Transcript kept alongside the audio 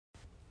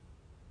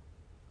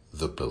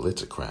The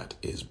Politicrat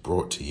is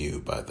brought to you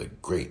by the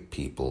great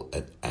people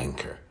at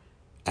Anchor.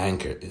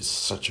 Anchor is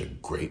such a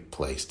great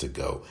place to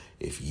go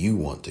if you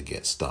want to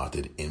get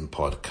started in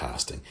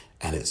podcasting,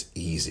 and it's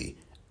easy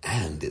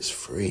and it's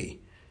free.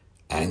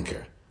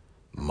 Anchor,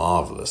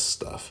 marvelous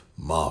stuff,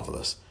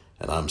 marvelous.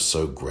 And I'm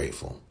so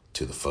grateful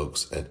to the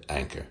folks at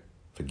Anchor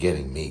for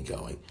getting me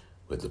going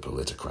with The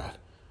Politicrat.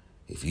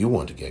 If you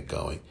want to get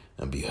going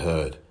and be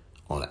heard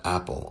on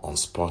Apple, on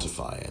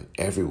Spotify, and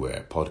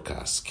everywhere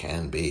podcasts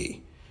can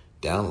be,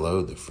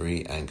 download the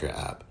free Anchor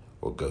app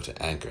or go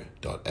to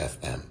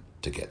anchor.fm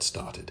to get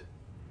started.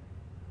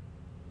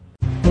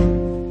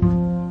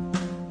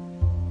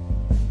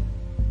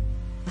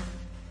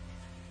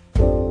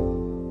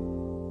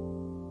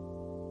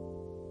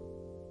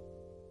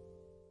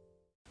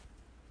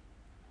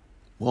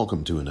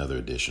 Welcome to another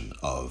edition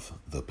of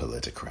The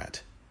Politicrat.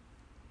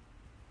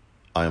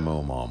 I am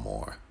Omar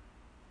Moore.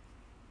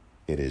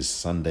 It is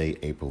Sunday,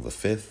 April the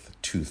 5th,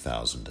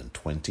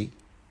 2020.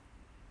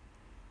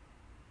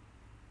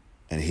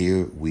 And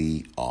here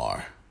we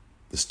are,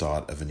 the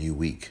start of a new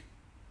week.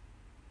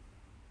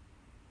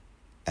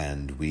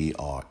 And we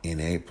are in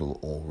April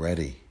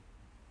already.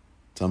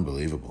 It's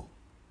unbelievable.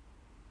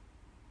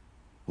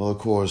 Well, of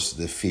course,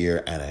 the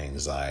fear and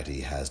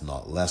anxiety has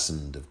not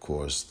lessened, of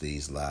course,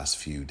 these last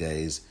few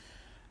days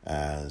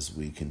as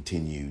we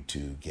continue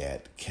to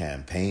get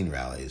campaign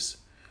rallies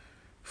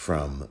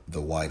from the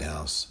White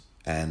House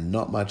and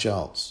not much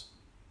else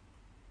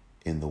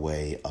in the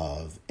way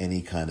of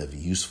any kind of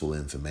useful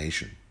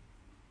information.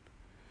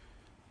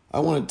 I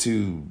wanted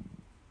to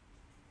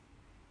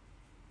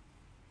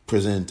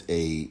present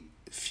a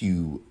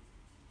few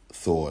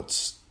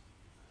thoughts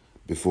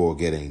before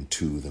getting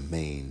to the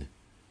main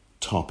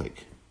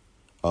topic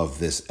of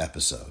this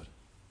episode.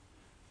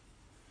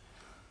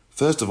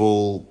 First of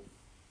all,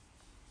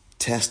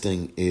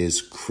 testing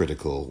is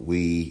critical.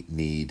 We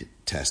need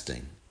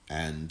testing.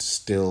 And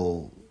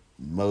still,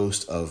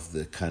 most of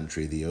the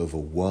country, the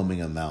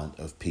overwhelming amount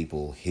of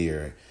people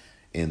here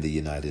in the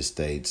United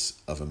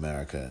States of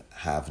America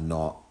have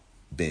not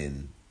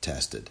been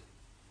tested.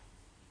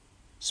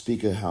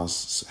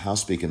 House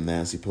Speaker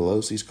Nancy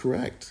Pelosi is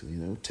correct.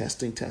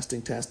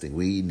 Testing.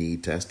 We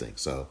need testing.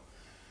 So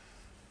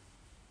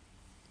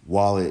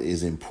while it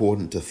is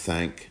important to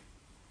thank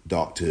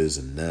doctors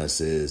and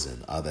nurses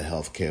and other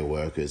healthcare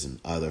workers and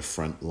other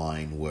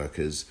frontline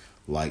workers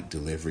like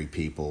delivery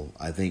people,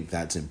 I think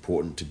that's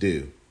important to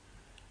do.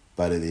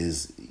 But it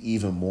is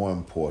even more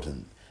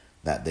important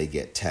that they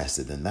get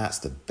tested, and that's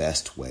the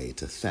best way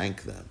to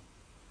thank them.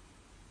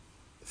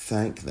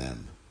 Thank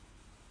them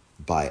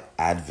by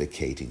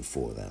advocating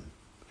for them.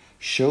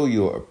 Show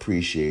your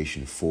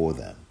appreciation for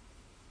them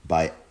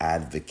by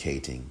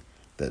advocating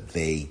that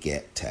they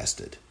get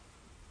tested.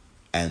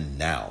 And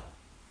now.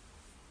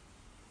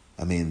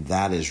 I mean,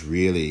 that is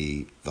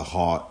really the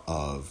heart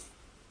of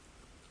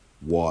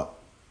what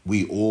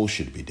we all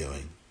should be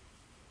doing.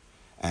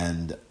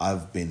 And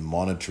I've been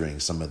monitoring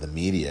some of the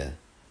media,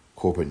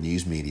 corporate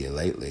news media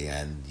lately,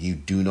 and you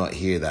do not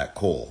hear that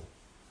call.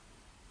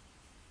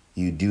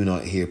 You do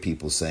not hear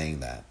people saying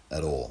that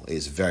at all.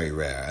 It's very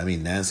rare. I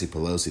mean, Nancy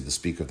Pelosi, the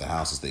Speaker of the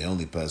House, is the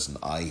only person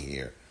I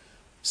hear,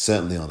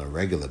 certainly on a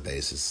regular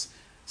basis,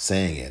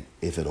 saying it,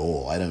 if at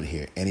all. I don't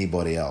hear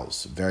anybody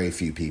else, very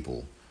few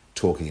people,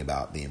 talking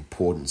about the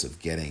importance of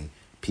getting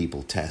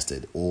people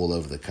tested all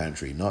over the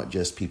country, not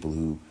just people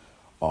who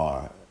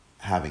are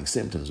having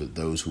symptoms, but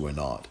those who are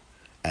not.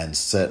 And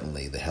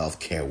certainly the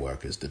healthcare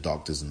workers, the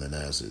doctors and the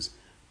nurses,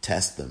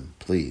 test them,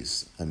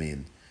 please. I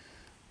mean,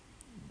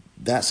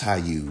 that's how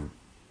you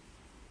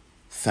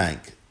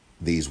thank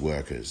these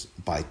workers,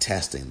 by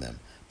testing them,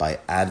 by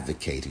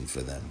advocating for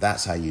them.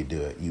 That's how you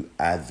do it. You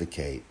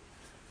advocate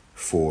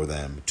for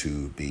them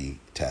to be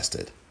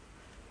tested.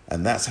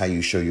 And that's how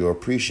you show your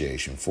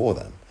appreciation for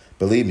them.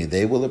 Believe me,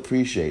 they will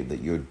appreciate that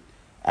you're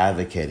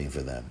advocating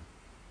for them.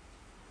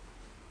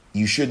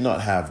 You should not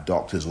have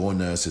doctors or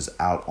nurses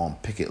out on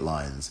picket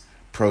lines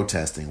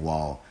protesting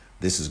while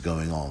this is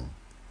going on.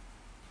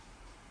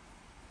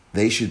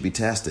 They should be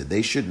tested.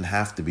 They shouldn't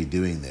have to be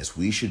doing this.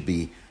 We should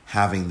be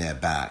having their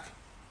back.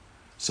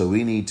 So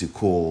we need to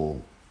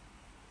call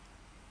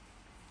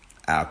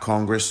our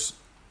Congress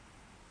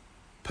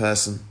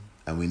person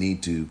and we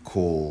need to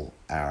call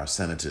our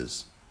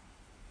senators.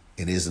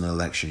 It is an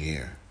election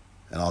year,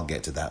 and I'll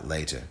get to that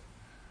later.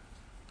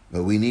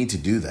 But we need to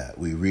do that.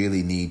 We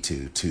really need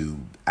to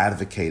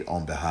advocate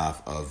on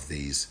behalf of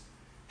these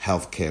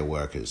healthcare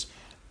workers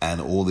and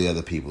all the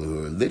other people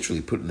who are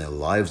literally putting their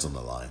lives on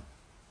the line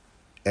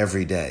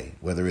every day,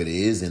 whether it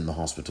is in the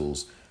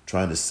hospitals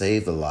trying to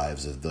save the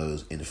lives of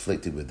those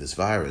inflicted with this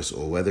virus,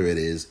 or whether it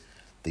is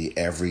the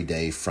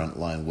everyday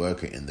frontline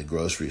worker in the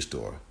grocery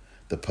store,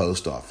 the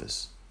post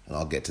office. And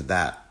I'll get to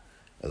that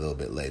a little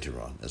bit later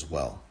on as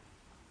well.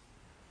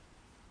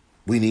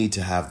 We need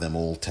to have them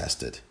all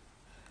tested.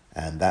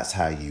 And that's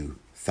how you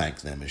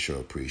thank them and show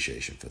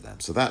appreciation for them.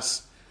 So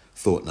that's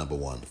thought number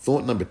one.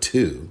 Thought number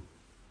two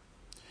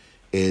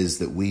is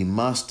that we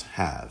must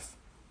have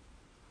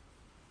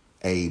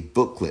a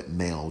booklet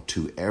mailed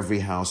to every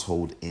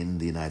household in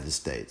the United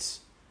States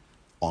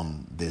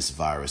on this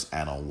virus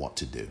and on what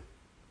to do.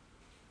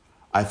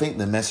 I think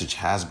the message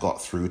has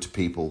got through to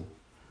people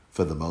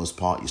for the most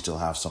part. You still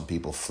have some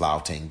people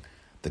flouting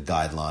the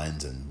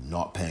guidelines and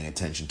not paying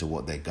attention to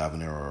what their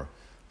governor or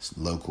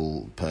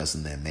local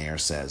person, their mayor,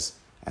 says.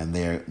 And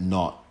they're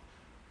not,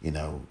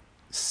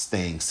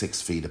 staying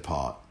 6 feet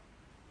apart.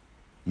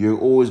 You're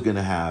always going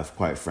to have,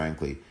 quite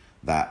frankly,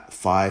 that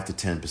 5 to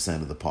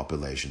 10% of the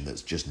population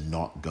that's just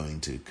not going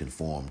to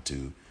conform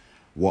to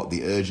what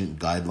the urgent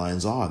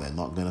guidelines are. They're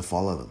not going to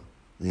follow them.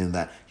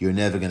 That you're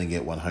never going to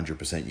get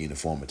 100%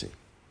 uniformity.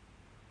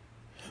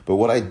 But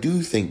what I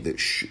do think that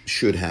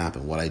should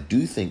happen,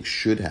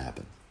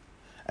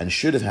 and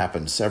should have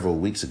happened several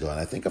weeks ago, and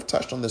I think I've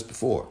touched on this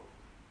before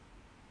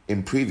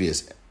in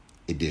previous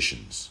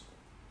editions,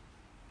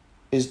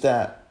 is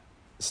that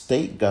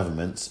state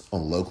governments or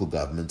local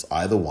governments,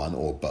 either one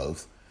or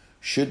both,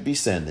 should be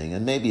sending,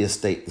 and maybe the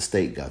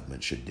state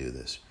government should do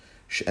this,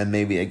 and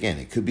maybe, again,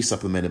 it could be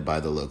supplemented by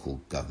the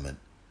local government,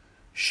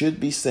 should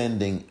be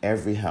sending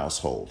every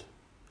household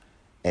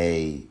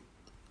a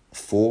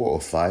 4 or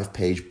 5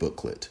 page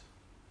booklet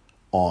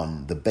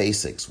on the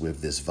basics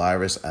with this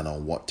virus and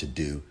on what to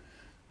do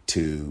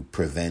to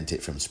prevent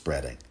it from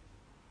spreading.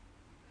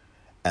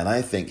 And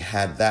I think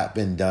had that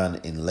been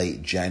done in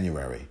late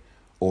January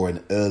or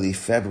in early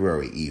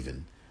February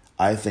even,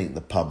 I think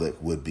the public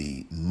would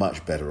be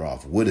much better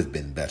off, would have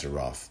been better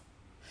off.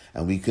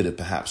 And we could have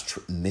perhaps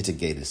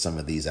mitigated some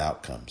of these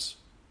outcomes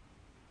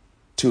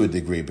to a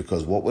degree,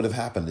 because what would have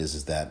happened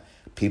is that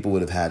people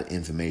would have had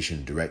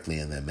information directly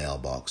in their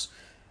mailbox.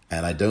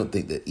 And I don't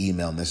think that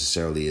email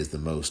necessarily is the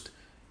most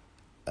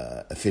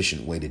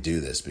efficient way to do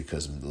this,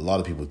 because a lot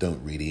of people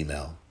don't read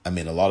email. A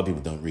lot of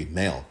people don't read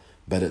mail,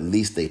 but at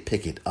least they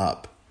pick it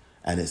up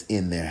and it's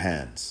in their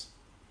hands.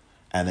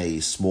 And a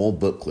small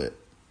booklet,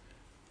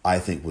 I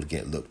think, would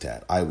get looked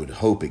at. I would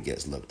hope it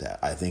gets looked at.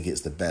 I think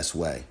it's the best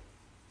way.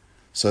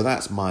 So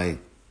that's my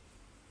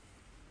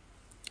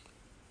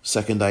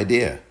second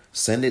idea.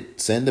 Send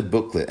a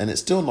booklet, and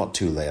it's still not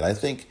too late. I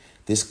think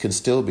this can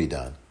still be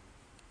done.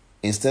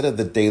 Instead of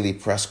the daily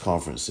press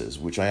conferences,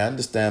 which I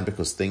understand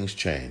because things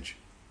change,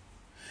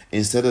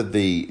 instead of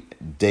the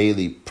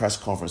daily press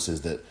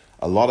conferences that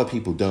a lot of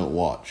people don't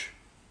watch,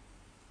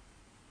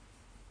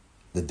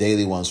 the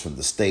daily ones from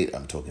the state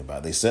I'm talking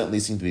about, they certainly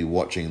seem to be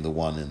watching the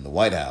one in the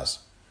White House,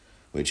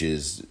 which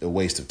is a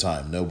waste of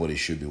time. Nobody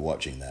should be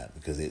watching that,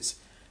 because it's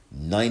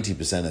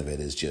 90% of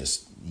it is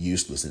just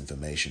useless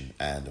information.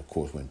 And of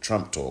course, when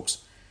Trump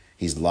talks,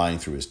 he's lying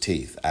through his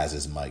teeth, as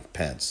is Mike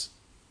Pence.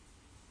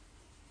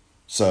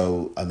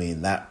 So,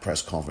 that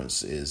press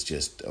conference is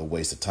just a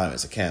waste of time.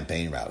 It's a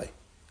campaign rally,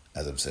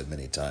 as I've said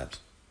many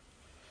times.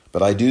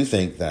 But I do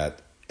think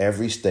that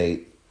every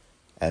state,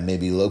 and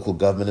maybe local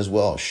government as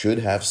well, should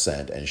have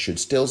sent and should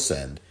still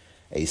send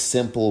a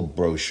simple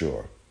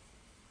brochure.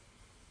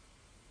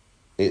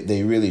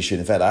 They really should.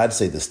 In fact, I'd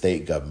say the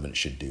state government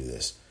should do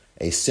this.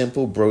 A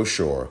simple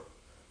brochure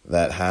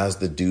that has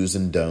the do's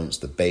and don'ts,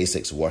 the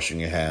basics, washing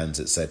your hands,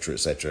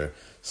 etc.,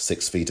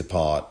 6 feet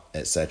apart,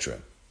 etc.,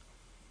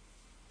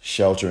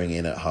 sheltering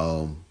in at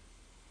home,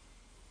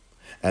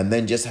 and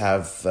then just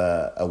have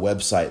a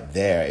website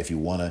there. If you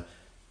want to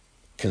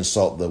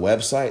consult the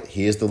website,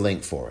 here's the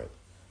link for it.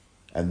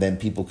 And then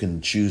people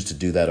can choose to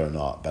do that or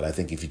not. But I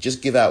think if you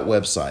just give out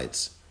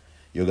websites,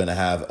 you're going to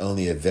have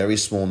only a very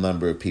small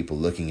number of people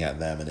looking at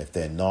them. And if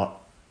they're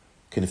not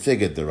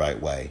configured the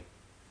right way,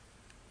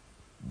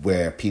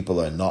 where people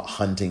are not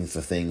hunting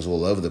for things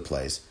all over the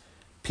place,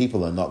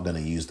 people are not going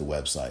to use the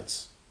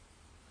websites.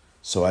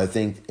 So I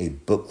think a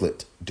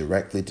booklet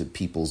directly to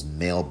people's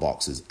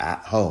mailboxes at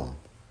home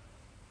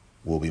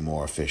will be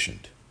more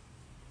efficient.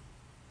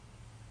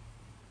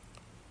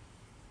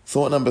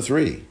 Thought number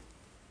 3.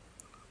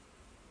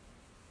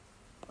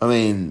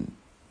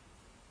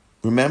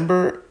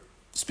 Remember,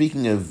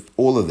 speaking of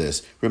all of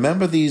this,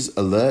 remember these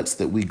alerts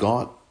that we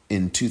got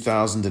in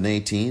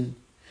 2018?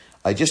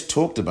 I just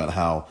talked about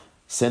how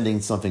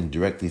sending something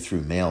directly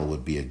through mail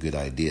would be a good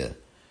idea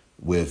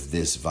with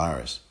this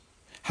virus.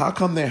 How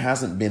come there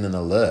hasn't been an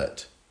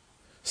alert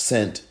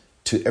sent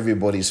to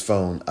everybody's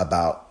phone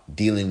about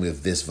dealing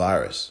with this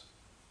virus?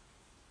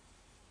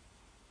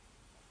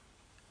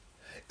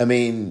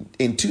 In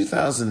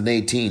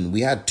 2018,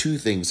 we had 2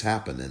 things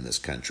happen in this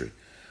country.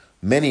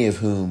 Many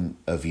of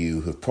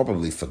you have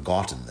probably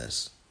forgotten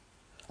this.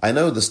 I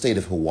know the state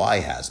of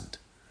Hawaii hasn't.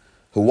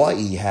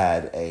 Hawaii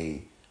had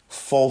a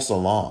false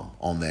alarm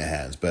on their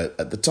hands, but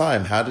at the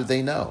time, how did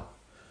they know?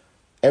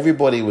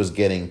 Everybody was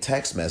getting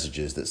text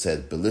messages that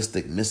said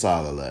ballistic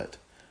missile alert.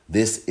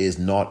 This is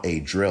not a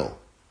drill.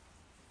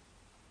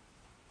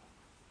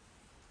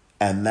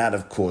 And that,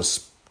 of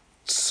course,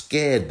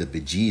 scared the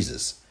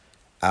bejesus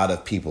out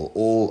of people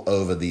all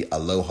over the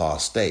Aloha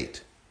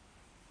state.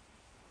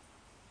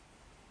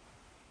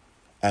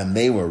 And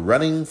they were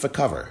running for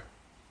cover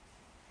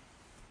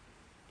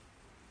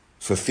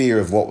for fear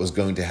of what was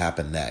going to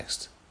happen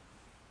next.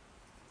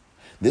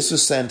 This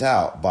was sent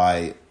out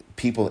by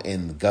people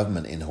in the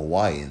government in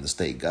Hawaii, in the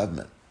state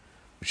government,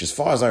 which as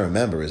far as I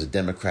remember is a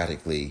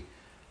democratically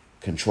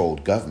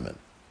controlled government.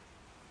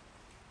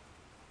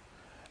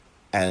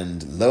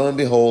 And lo and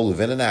behold,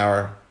 within an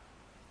hour,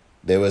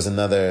 there was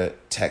another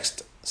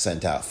text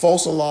sent out.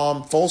 False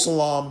alarm, false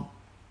alarm.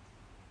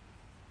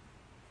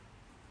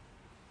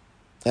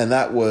 And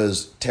that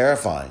was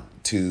terrifying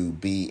to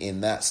be in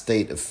that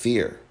state of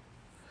fear.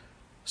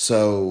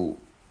 So,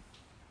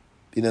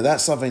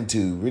 that's something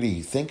to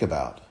really think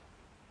about.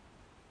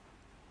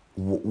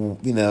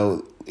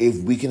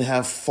 If we can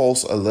have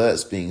false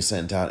alerts being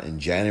sent out in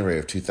January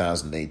of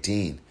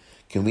 2018,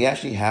 can we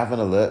actually have an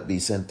alert be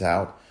sent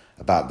out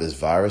about this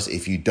virus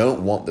if you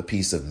don't want the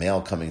piece of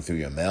mail coming through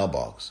your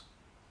mailbox?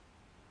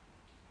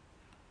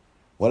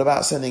 What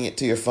about sending it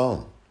to your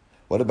phone?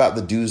 What about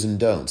the do's and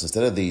don'ts?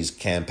 Instead of these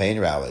campaign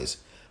rallies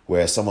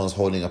where someone's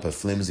holding up a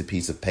flimsy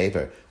piece of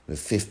paper with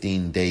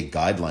 15-day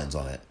guidelines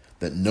on it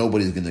that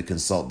nobody's going to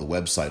consult the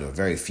website, or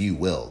very few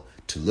will,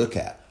 to look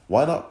at.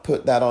 Why not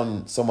put that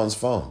on someone's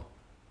phone?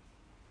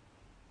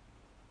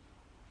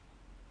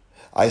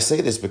 I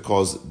say this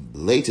because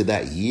later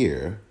that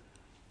year,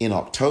 in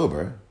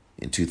October,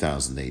 in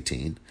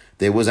 2018,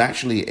 there was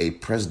actually a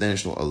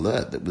presidential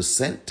alert that was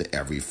sent to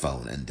every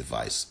phone and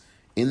device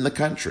in the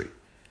country,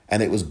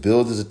 and it was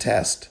billed as a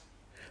test.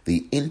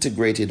 The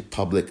Integrated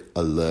Public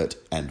Alert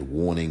and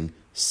Warning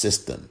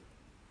System,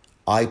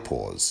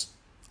 IPAWS,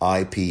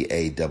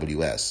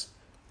 IPAWS,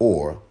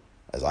 or,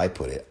 as I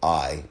put it,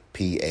 IPAUSE,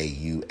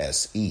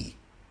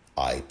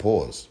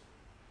 IPAWS.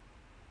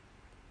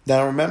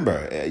 Now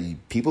remember,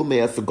 people may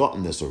have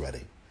forgotten this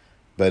already,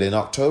 but in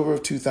October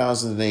of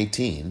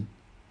 2018,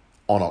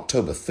 on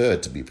October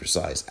 3rd to be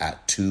precise,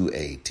 at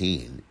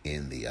 2:18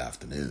 in the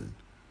afternoon,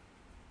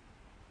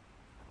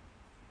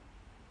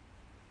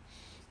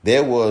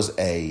 there was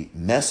a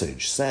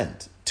message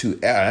sent to,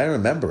 I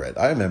remember it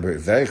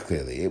very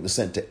clearly. It was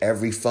sent to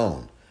every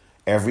phone,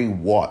 every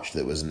watch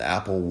that was an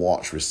Apple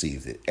Watch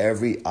received it,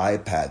 every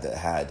iPad that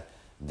had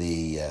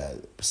the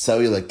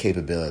cellular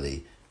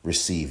capability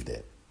received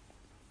it.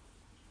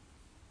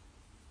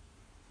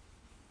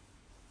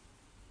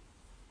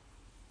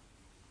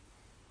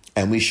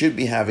 And we should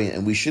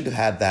have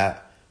had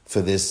that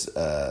for this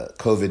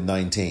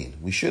COVID-19.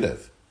 We should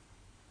have.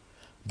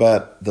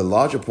 But the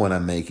larger point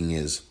I'm making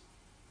is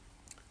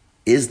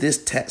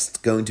this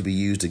test going to be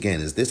used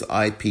again? Is this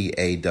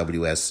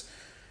IPAWS,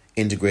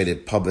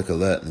 Integrated Public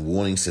Alert and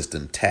Warning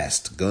System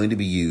test, going to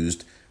be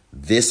used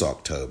this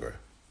October,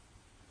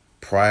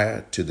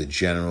 prior to the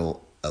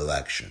general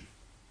election?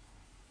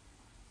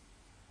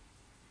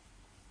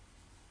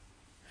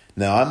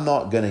 Now, I'm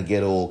not going to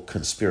get all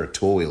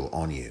conspiratorial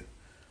on you.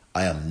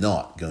 I am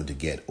not going to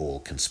get all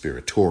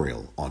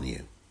conspiratorial on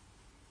you.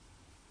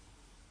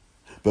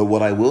 But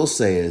what I will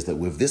say is that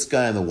with this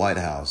guy in the White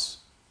House,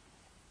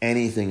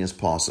 anything is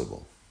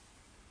possible.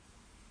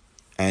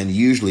 And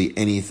usually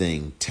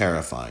anything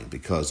terrifying,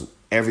 because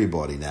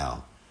everybody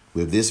now,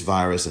 with this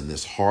virus and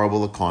this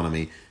horrible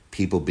economy,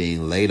 people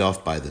being laid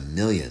off by the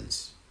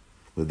millions,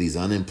 with these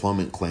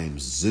unemployment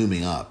claims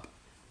zooming up,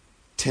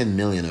 10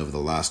 million over the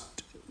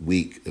last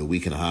week, a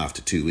week and a half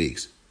to 2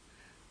 weeks,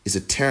 is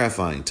a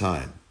terrifying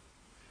time.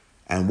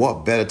 And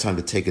what better time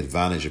to take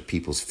advantage of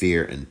people's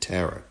fear and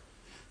terror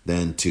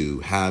than to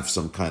have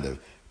some kind of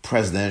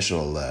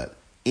presidential alert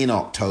in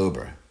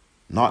October?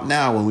 Not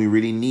now, when we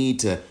really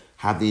need to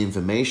have the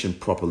information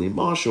properly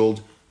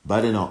marshaled,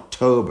 but in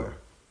October,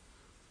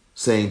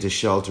 saying to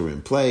shelter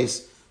in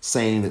place,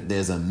 saying that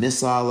there's a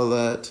missile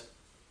alert.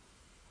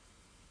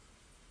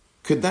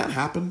 Could that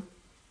happen?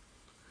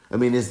 I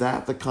mean, is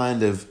that the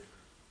kind of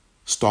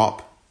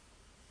stop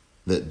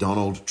that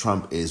Donald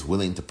Trump is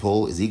willing to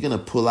pull? Is he going to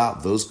pull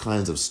out those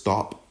kinds of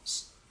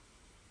stops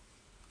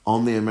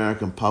on the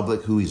American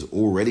public who he's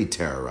already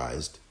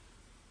terrorized?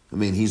 I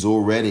mean, he's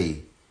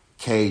already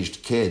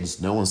caged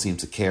kids. No one seems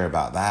to care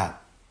about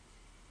that.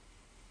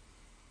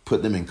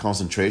 Put them in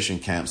concentration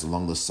camps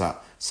along the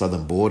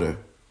southern border,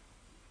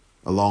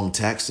 along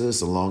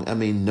Texas,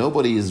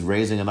 nobody is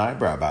raising an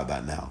eyebrow about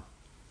that now.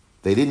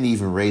 They didn't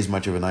even raise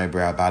much of an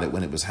eyebrow about it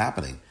when it was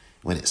happening,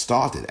 when it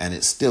started, and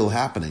it's still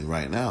happening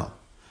right now.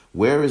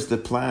 Where is the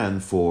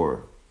plan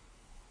for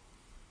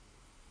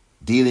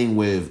dealing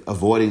with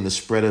avoiding the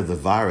spread of the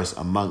virus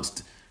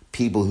amongst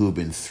people who've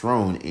been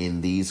thrown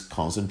in these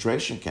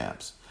concentration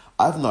camps?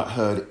 I've not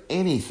heard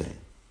anything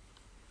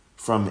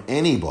from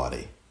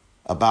anybody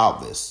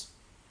about this.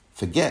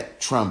 Forget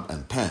Trump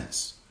and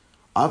Pence.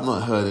 I've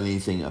not heard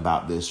anything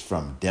about this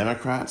from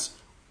Democrats.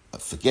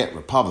 Forget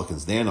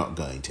Republicans. They're not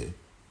going to.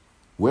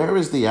 Where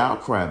is the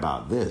outcry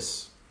about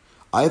this?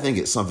 I think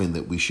it's something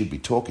that we should be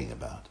talking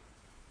about.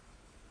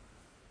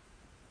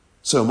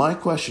 So my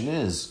question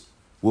is,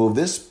 will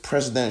this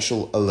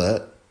presidential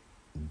alert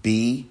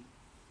be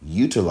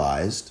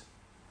utilized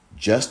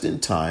just in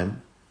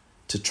time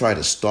to try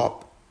to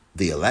stop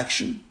the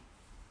election?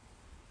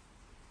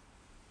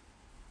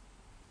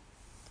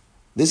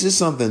 This is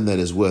something that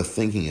is worth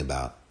thinking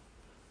about.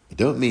 I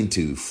don't mean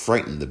to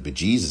frighten the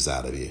bejesus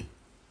out of you,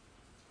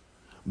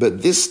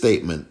 but this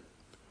statement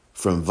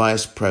from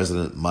Vice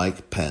President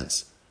Mike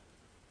Pence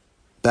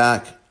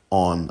back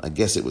on, I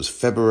guess it was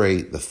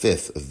February the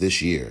 5th of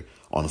this year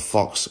on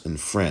Fox and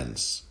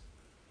Friends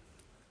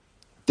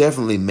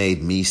definitely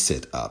made me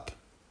sit up.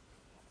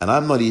 And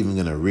I'm not even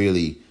going to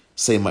really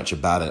say much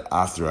about it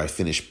after I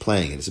finish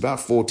playing it. It's about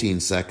 14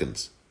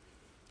 seconds.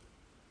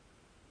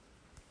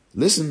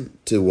 Listen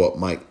to what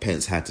Mike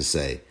Pence had to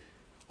say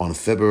on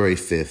February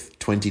 5th,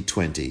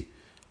 2020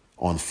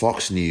 on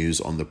Fox News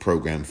on the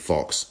program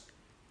Fox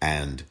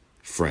and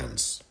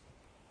Friends.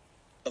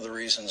 One of the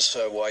reasons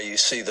why you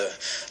see the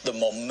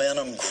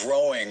momentum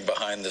growing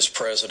behind this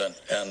president,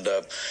 and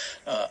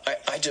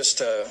I just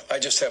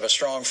have a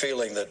strong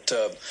feeling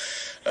that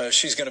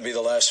she's going to be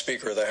the last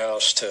Speaker of the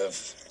House to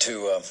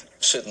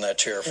sit in that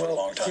chair for a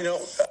long time.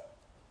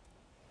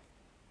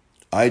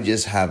 I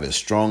just have a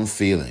strong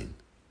feeling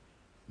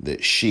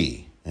that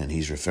she, and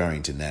he's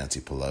referring to Nancy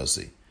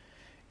Pelosi,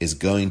 is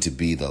going to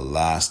be the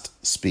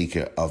last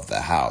Speaker of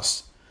the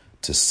House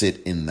to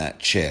sit in that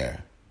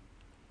chair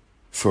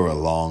for a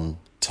long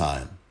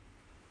time.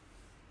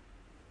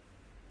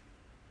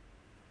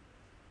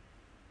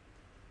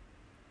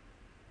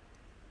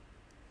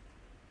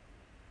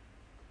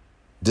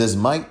 Does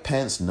Mike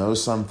Pence know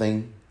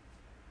something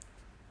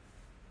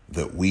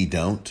that we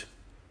don't?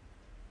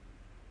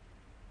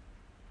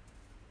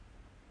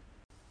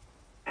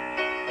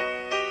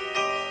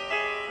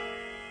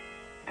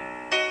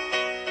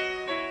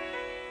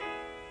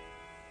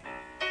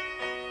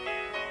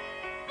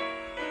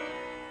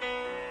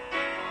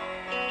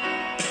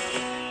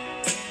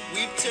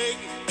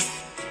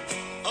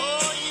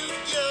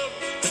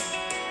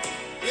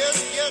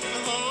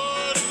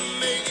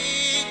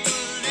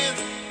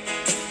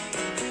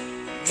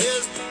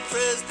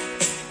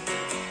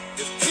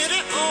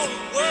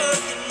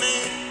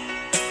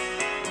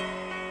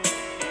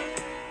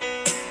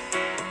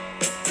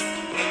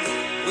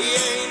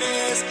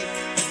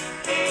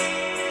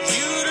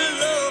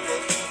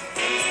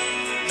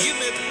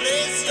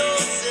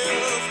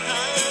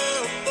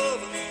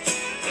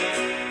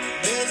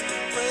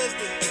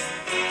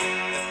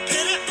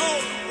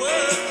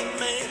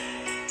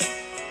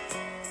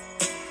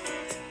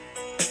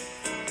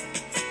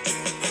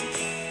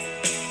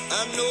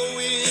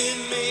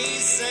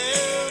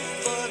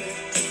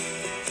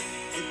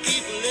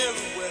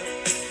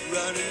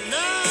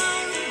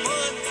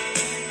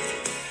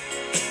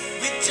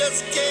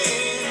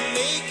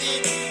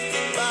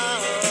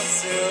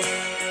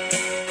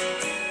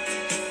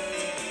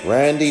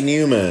 Randy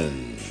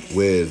Newman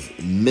with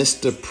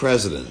Mr.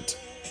 President,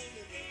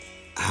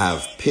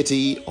 have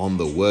pity on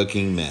the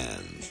working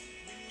man.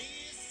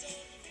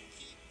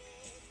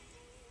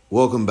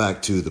 Welcome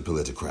back to The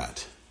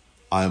Politicrat.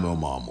 I'm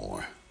Omar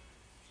Moore.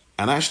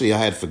 And actually I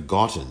had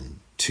forgotten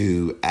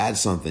to add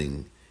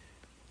something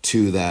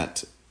to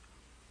that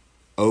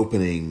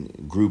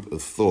opening group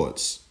of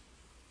thoughts.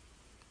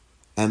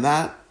 And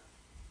that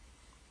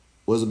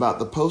was about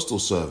the Postal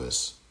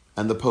Service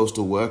and the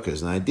postal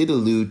workers. And I did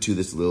allude to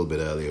this a little bit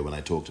earlier when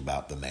I talked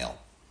about the mail.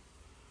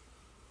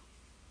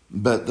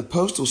 But the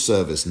Postal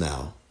Service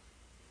now,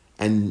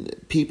 and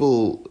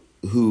people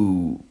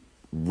who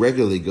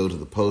regularly go to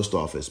the post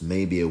office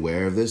may be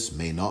aware of this,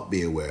 may not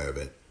be aware of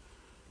it.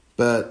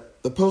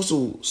 But the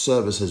Postal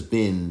Service has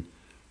been,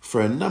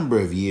 for a number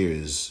of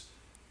years,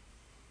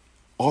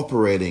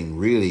 operating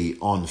really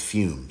on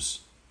fumes,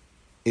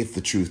 if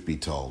the truth be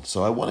told.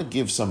 So I want to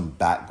give some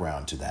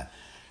background to that.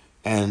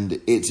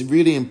 And it's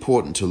really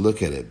important to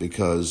look at it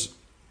because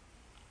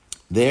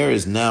there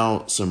is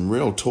now some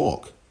real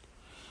talk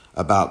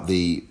about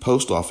the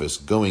post office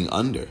going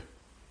under.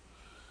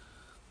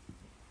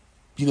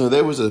 You know,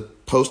 there was a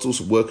postal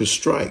workers'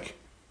 strike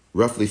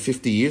roughly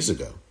 50 years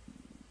ago.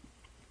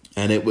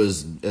 And it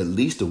was at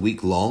least a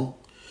week long.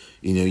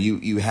 You know,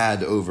 you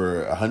had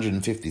over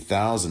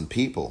 150,000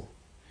 people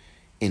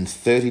in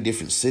 30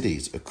 different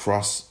cities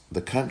across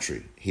the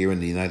country here in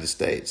the United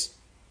States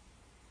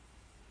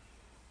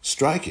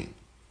striking.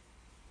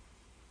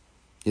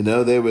 You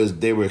know, there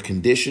were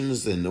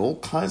conditions and all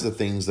kinds of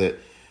things that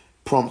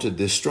prompted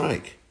this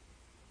strike.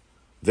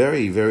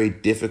 Very, very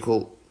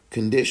difficult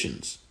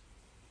conditions.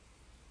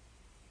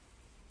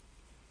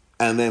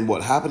 And then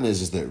what happened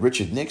is that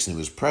Richard Nixon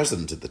was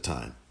president at the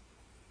time.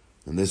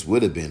 And this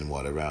would have been,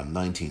 around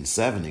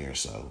 1970 or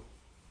so.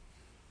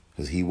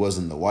 Because he was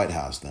in the White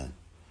House then.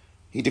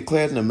 He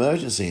declared an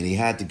emergency and he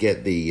had to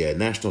get the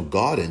National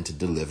Guard in to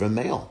deliver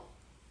mail.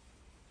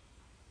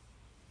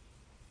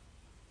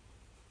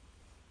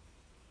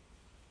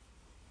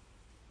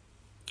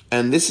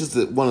 And this is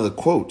one of the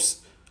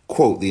quotes.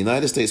 Quote, "The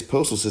United States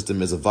postal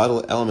system is a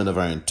vital element of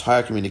our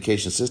entire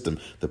communication system.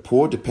 The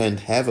poor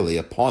depend heavily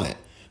upon it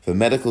for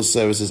medical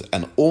services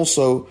and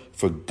also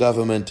for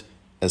government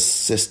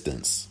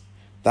assistance."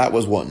 That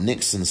was what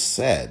Nixon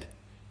said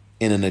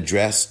in an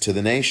address to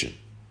the nation.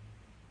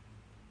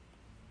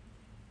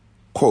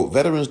 Quote,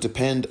 "Veterans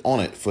depend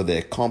on it for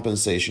their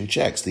compensation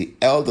checks. The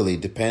elderly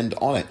depend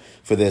on it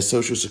for their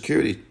Social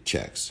Security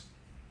checks."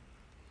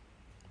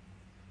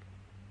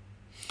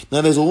 Now,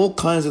 there's all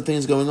kinds of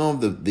things going on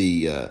with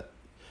the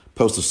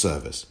Postal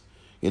Service.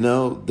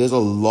 There's a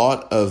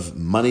lot of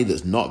money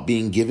that's not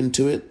being given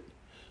to it.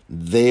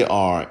 They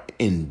are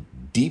in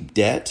deep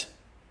debt.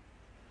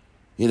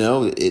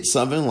 It's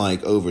something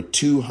like over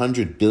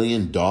 $200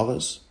 billion.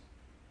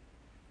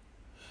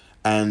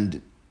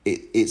 And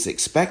it's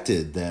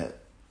expected that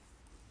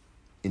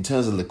in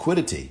terms of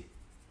liquidity,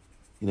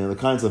 the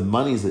kinds of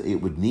monies that it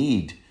would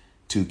need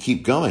to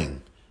keep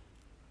going,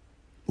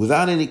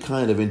 without any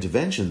kind of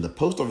intervention, the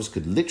post office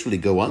could literally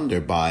go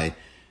under by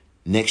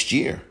next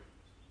year.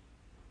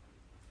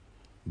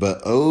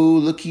 But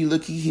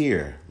looky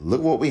here.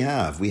 Look what we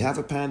have. We have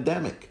a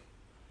pandemic.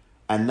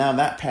 And now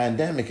that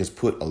pandemic has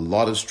put a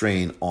lot of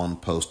strain on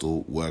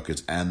postal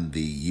workers and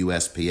the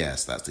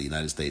USPS, that's the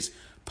United States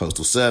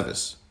Postal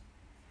Service.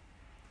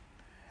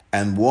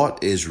 And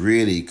what is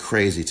really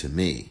crazy to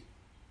me,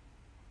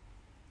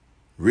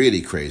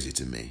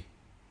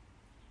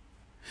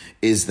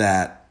 is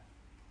that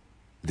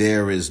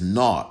there is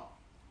not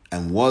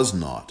and was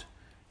not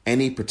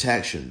any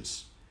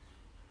protections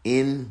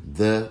in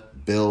the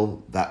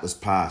bill that was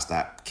passed,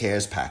 that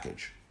CARES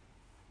package.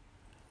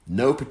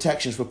 No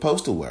protections for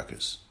postal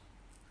workers.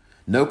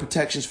 No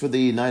protections for the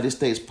United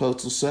States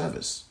Postal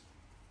Service.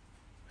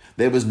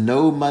 There was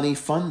no money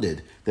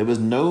funded. There was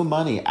no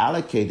money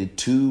allocated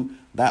to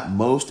that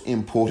most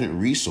important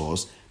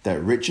resource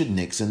that Richard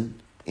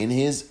Nixon, in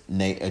his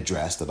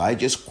address that I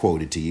just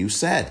quoted to you,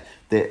 said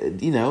that,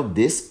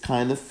 this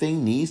kind of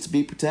thing needs to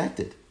be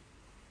protected.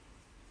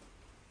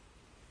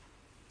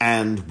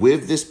 And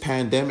with this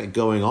pandemic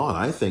going on,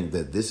 I think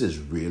that this is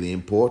really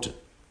important.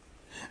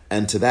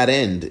 And to that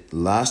end,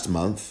 last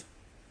month,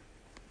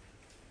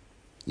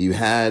 you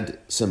had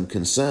some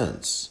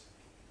concerns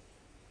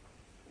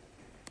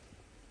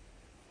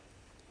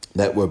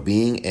that were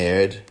being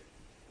aired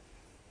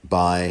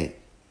by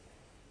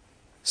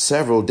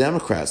several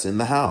Democrats in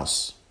the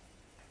House.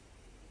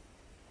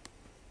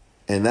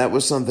 And that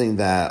was something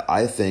that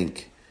I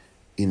think,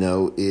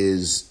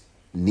 is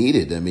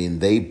needed. I mean,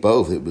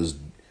 it was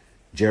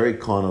Jerry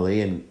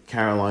Connolly and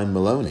Caroline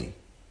Maloney,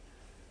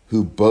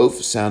 who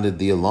both sounded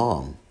the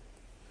alarm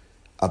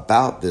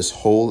about this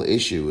whole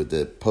issue with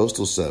the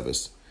Postal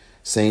Service,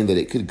 saying that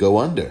it could go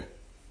under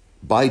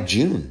by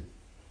June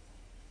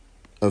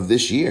of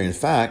this year. In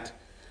fact,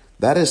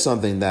 that is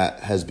something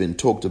that has been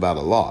talked about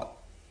a lot.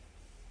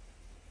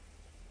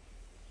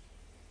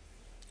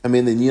 I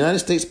mean, the United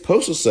States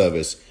Postal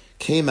Service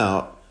came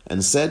out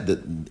and said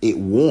that it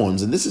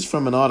warns, and this is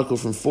from an article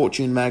from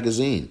Fortune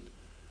magazine,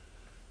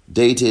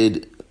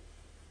 dated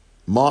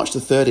March the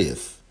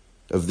 30th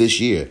of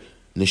this year.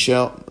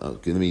 Nicole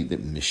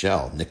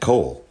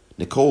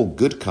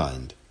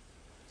Goodkind,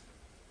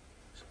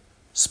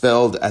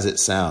 spelled as it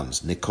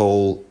sounds,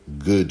 Nicole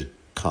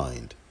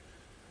Goodkind.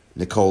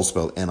 Nicole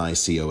spelled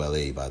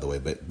Nicole, by the way,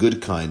 but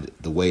Goodkind,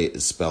 the way it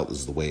is spelled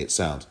is the way it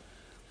sounds.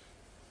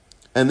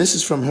 And this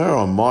is from her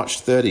on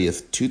March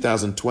 30th,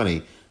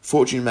 2020,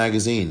 Fortune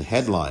magazine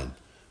headline.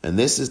 And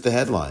this is the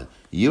headline: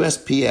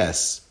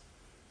 USPS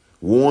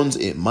warns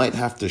it might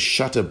have to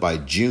shutter by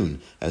June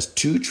as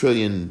 $2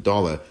 trillion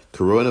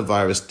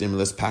coronavirus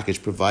stimulus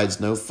package provides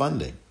no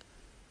funding.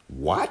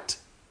 What?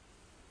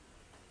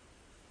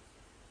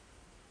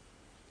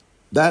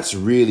 That's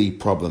really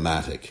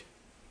problematic.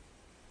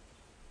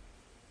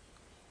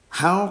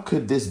 How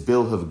could this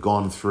bill have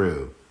gone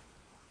through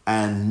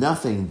and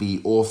nothing be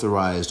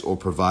authorized or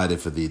provided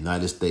for the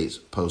United States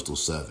Postal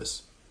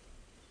Service?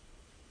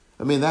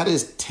 I mean, that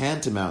is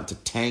tantamount to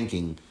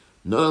tanking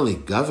not only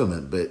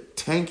government, but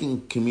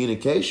tanking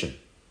communication.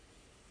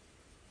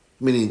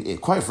 I mean,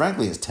 quite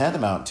frankly, it's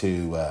tantamount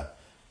to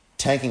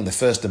tanking the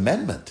First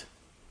Amendment.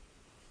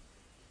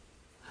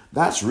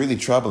 That's really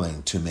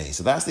troubling to me.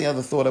 So that's the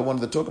other thought I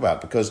wanted to talk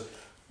about, because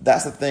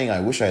that's the thing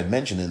I wish I had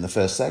mentioned in the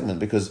first segment,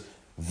 because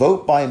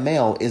vote by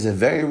mail is a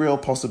very real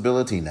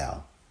possibility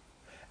now.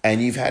 And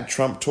you've had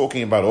Trump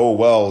talking about, oh,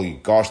 well,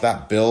 gosh,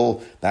 that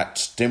bill, that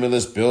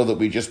stimulus bill that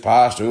we just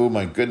passed, oh,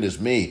 my goodness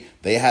me.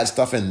 They had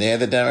stuff in there,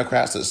 the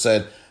Democrats, that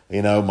said,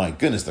 my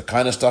goodness, the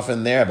kind of stuff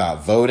in there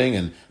about voting.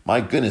 And my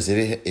goodness,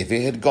 if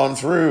it had gone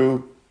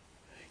through,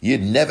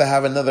 you'd never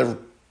have another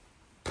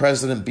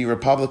president be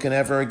Republican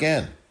ever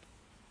again.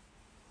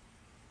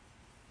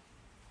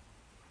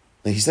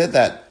 And he said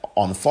that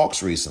on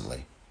Fox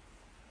recently.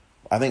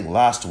 I think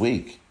last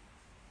week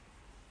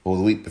or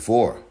the week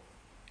before.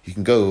 You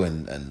can go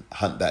and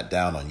hunt that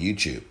down on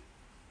YouTube.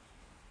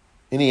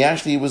 And he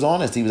actually was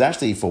honest. He was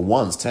actually, for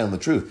once, telling the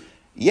truth.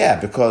 Yeah,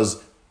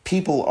 because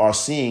people are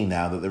seeing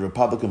now that the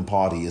Republican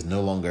Party is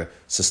no longer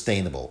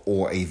sustainable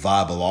or a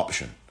viable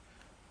option.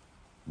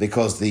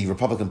 Because the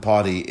Republican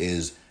Party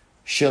is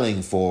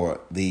shilling for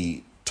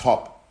the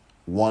top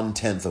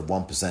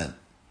 0.1%.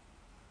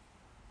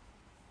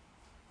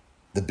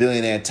 The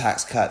billionaire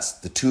tax cuts,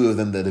 the two of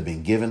them that have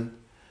been given,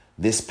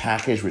 this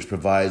package which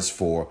provides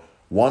for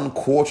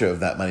 1/4 of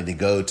that money to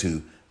go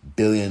to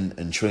billion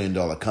and trillion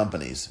dollar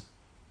companies.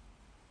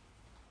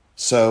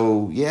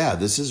 So, yeah,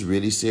 this is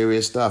really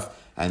serious stuff.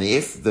 And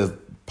if the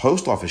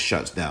post office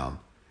shuts down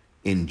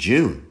in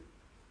June,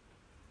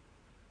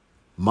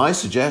 my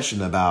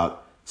suggestion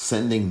about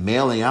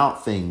mailing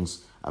out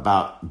things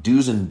about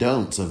do's and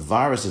don'ts of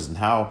viruses and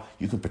how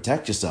you can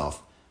protect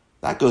yourself,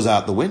 that goes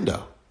out the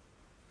window.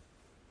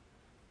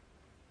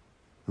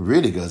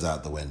 Really goes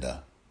out the window.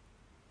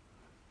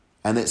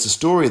 And it's a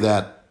story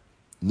that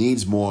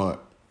needs more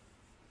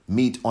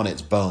meat on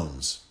its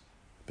bones,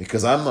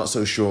 because I'm not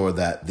so sure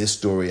that this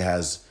story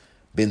has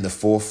been the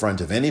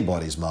forefront of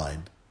anybody's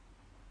mind.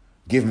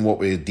 Given what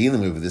we're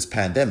dealing with this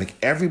pandemic,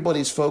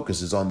 everybody's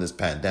focus is on this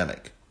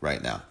pandemic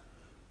right now.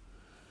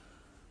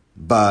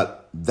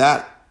 But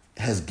that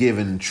has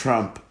given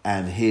Trump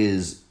and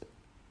his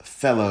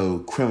fellow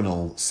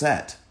criminal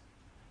set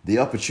the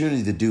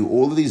opportunity to do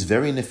all of these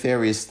very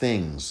nefarious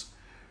things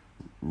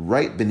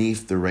right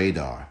beneath the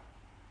radar.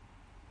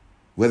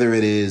 Whether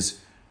it is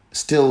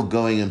still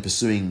going and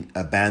pursuing,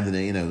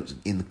 abandoning,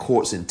 in the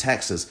courts in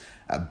Texas,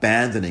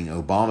 abandoning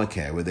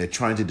Obamacare, where they're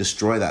trying to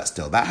destroy that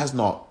still. That has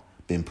not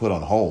been put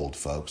on hold,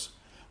 folks.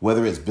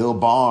 Whether it's Bill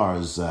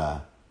Barr's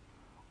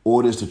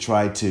orders to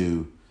try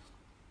to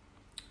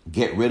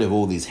get rid of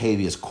all these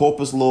habeas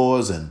corpus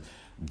laws and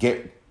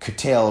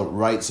curtail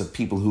rights of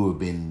people who have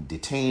been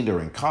detained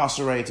or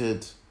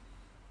incarcerated.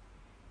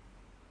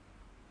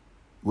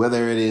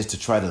 Whether it is to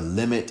try to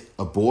limit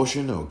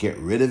abortion or get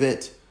rid of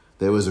it.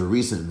 There was a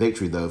recent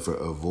victory, though, for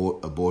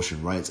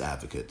abortion rights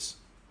advocates,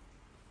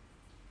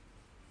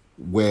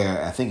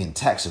 where I think in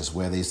Texas,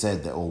 where they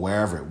said that, or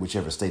wherever,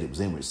 whichever state it was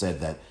in, which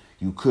said that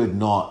you could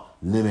not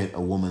limit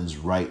a woman's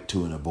right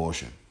to an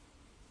abortion.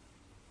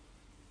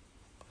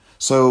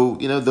 So,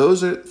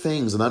 those are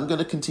things, and I'm going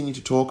to continue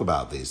to talk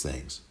about these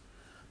things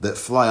that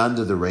fly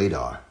under the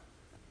radar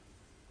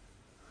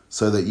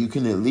so that you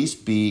can at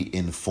least be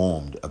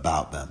informed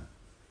about them.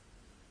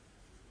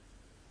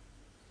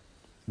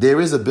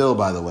 There is a bill,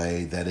 by the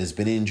way, that has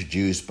been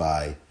introduced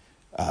by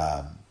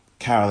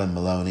Carolyn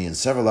Maloney and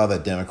several other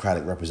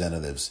Democratic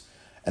representatives.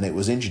 And it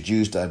was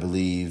introduced, I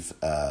believe,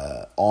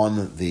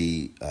 on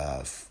the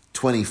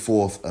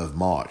 24th of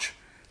March,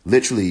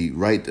 literally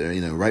right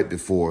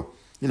before,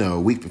 a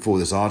week before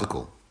this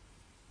article.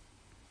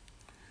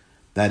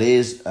 That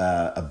is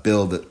a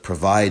bill that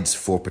provides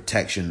for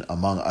protection,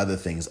 among other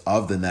things,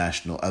 of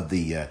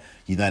the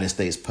United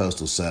States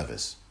Postal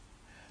Service.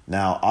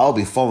 Now, I'll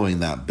be following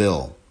that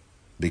bill,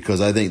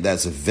 because I think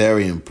that's a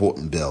very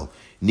important bill.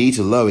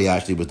 Nita Lowey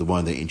actually was the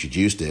one that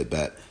introduced it,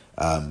 but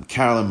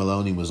Carolyn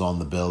Maloney was on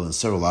the bill and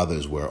several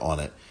others were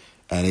on it.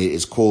 And it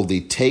is called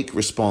the Take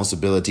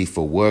Responsibility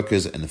for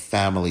Workers and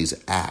Families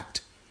Act.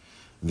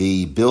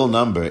 The bill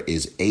number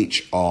is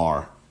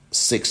H.R.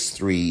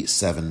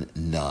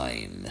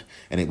 6379.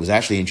 And it was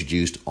actually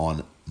introduced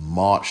on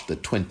March the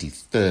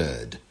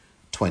 23rd,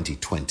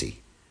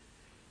 2020.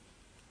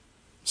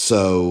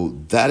 So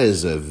that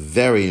is a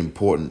very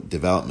important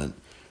development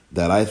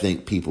that I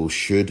think people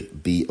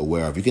should be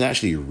aware of. You can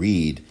actually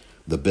read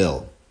the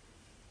bill,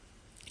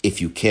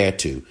 if you care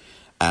to,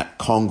 at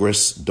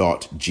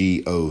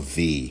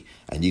congress.gov,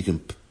 and you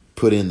can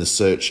put in the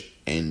search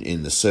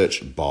in the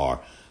search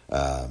bar.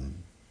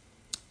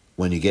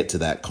 When you get to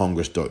that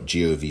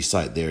congress.gov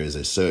site, there is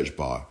a search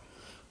bar,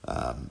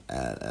 and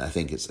I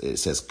think it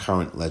says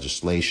current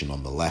legislation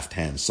on the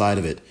left-hand side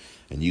of it,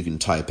 and you can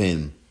type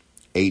in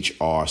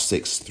HR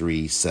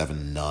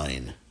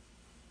 6379.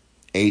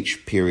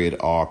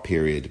 H.R.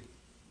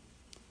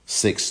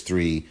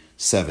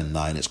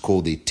 6379. It's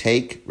called the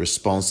Take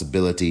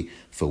Responsibility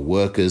for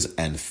Workers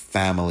and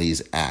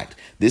Families Act.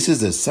 This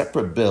is a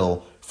separate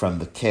bill from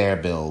the CARE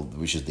bill,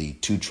 which is the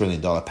 $2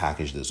 trillion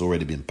package that's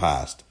already been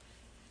passed.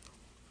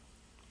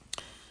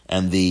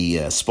 And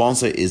the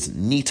sponsor is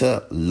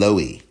Nita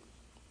Lowey,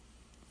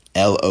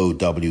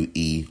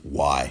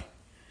 Lowey.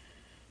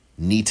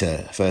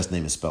 Nita, first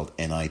name is spelled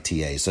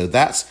Nita. So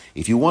that's,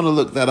 if you want to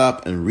look that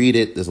up and read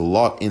it, there's a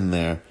lot in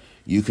there.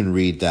 You can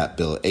read that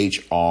bill,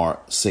 HR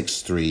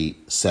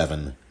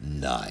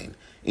 6379,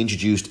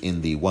 introduced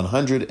in the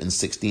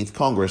 116th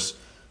Congress,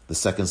 the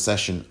second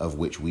session of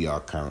which we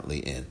are currently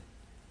in.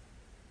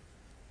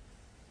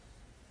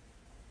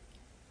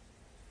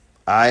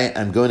 I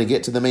am going to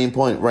get to the main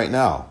point right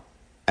now,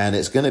 and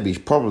it's going to be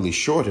probably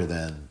shorter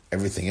than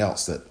everything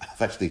else that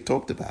I've actually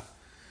talked about.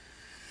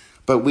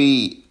 But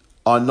we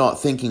are not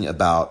thinking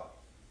about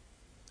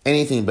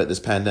anything but this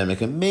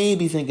pandemic and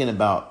maybe thinking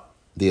about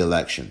the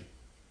election.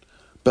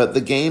 But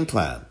the game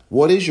plan,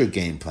 what is your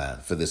game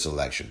plan for this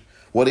election?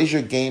 What is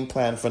your game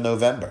plan for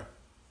November?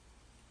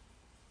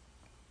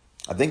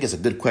 I think it's a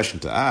good question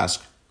to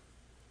ask.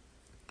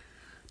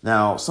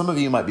 Now, some of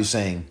you might be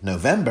saying,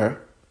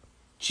 November?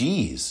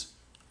 Geez,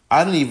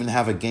 I don't even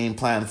have a game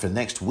plan for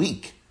next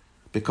week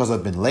because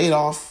I've been laid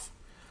off,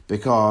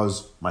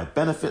 because my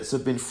benefits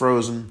have been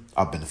frozen,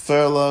 I've been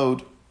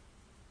furloughed.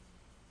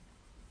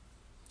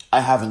 I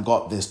haven't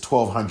got this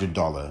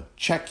 $1,200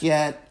 check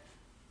yet.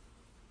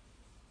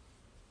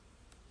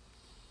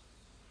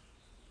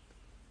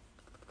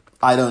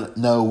 I don't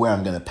know where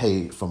I'm going to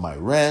pay for my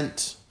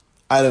rent.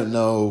 I don't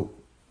know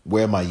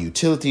where my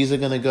utilities are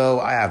going to go.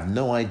 I have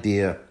no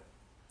idea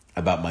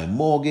about my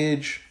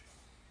mortgage.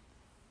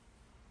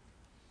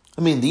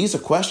 I mean, these are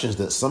questions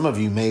that some of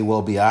you may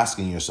well be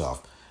asking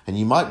yourself. And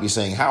you might be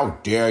saying, how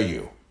dare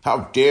you?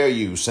 How dare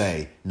you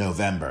say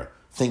November?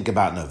 Think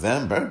about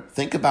November?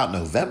 Think about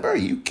November? Are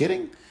you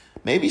kidding?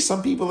 Maybe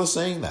some people are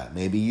saying that.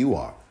 Maybe you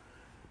are.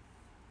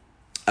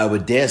 I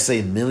would dare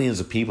say millions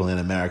of people in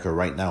America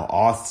right now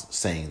are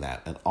saying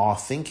that and are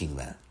thinking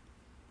that.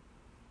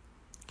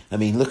 I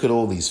mean, look at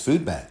all these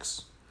food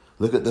banks.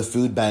 Look at the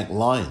food bank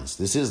lines.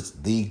 This is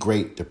the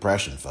Great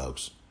Depression,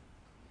 folks.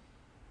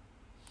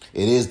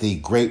 It is the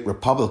Great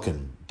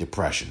Republican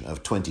Depression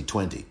of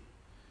 2020.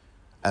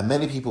 And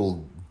many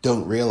people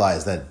don't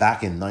realize that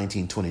back in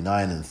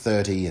 1929 and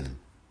 30 and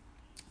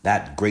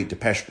that Great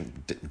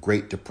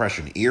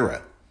Depression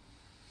era,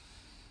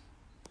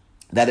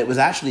 that it was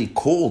actually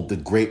called the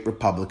Great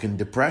Republican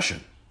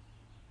Depression.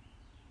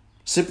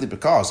 Simply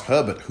because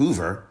Herbert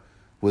Hoover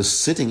was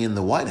sitting in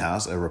the White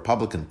House, a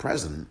Republican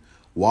president,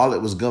 while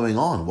it was going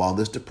on, while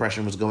this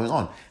depression was going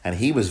on. And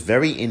he was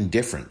very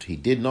indifferent. He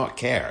did not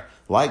care.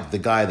 Like the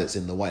guy that's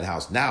in the White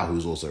House now,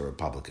 who's also a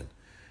Republican.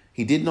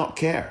 He did not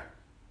care.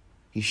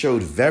 He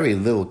showed very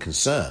little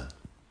concern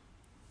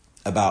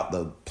about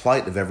the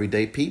plight of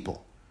everyday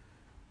people.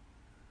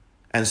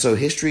 And so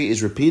history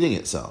is repeating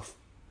itself.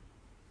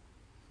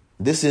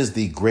 This is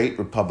the Great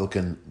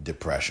Republican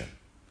Depression.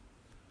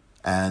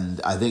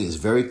 And I think it's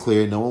very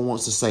clear. No one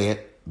wants to say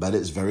it, but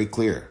it's very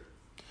clear.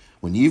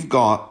 When you've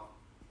got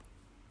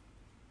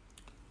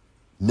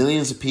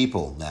millions of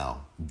people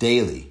now,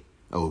 daily,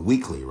 or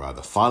weekly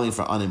rather, filing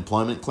for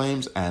unemployment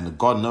claims, and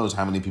God knows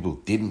how many people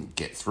didn't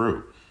get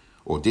through,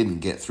 or didn't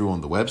get through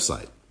on the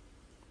website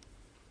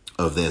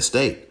of their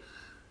state.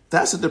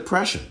 That's a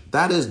depression.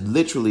 That is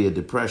literally a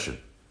depression.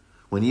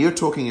 When you're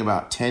talking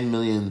about 10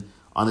 million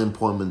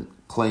unemployment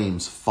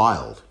claims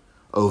filed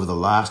over the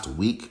last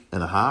week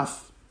and a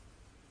half,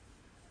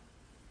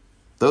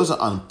 those are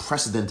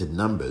unprecedented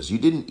numbers. You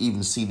didn't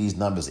even see these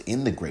numbers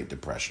in the Great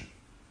Depression.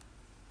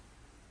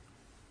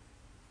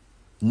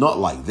 Not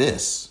like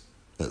this,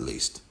 at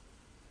least.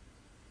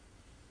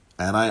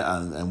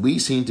 And we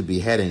seem to be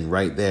heading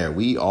right there.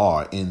 We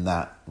are in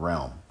that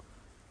realm.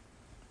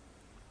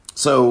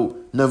 So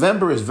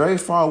November is very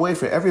far away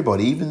for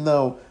everybody, even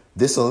though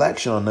this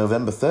election on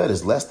November 3rd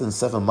is less than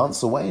 7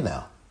 months away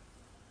now.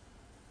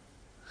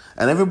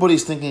 And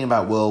everybody's thinking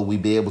about, will we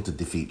be able to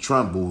defeat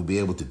Trump? Will we be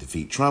able to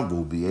defeat Trump?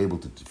 Will we be able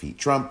to defeat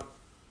Trump?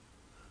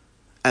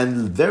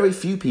 And very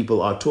few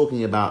people are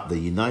talking about the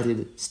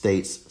United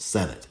States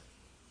Senate.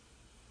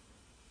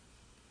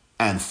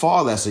 And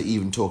far less are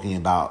even talking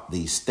about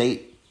the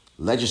state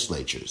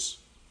legislatures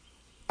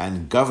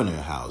and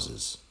governor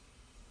houses.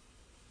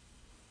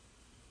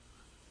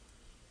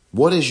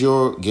 What is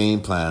your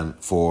game plan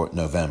for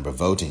November,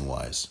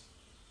 voting-wise?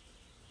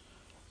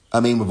 I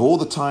mean, with all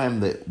the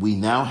time that we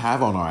now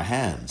have on our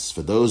hands,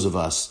 for those of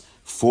us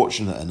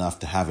fortunate enough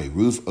to have a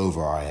roof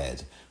over our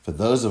head, for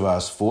those of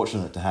us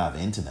fortunate to have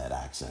internet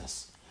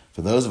access,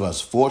 for those of us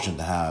fortunate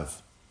to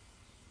have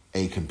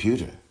a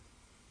computer,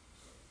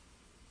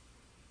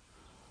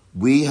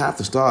 we have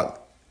to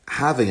start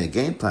having a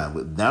game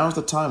plan. Now's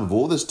the time, of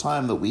all this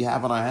time that we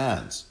have on our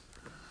hands,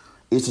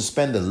 is to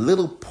spend a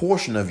little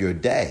portion of your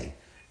day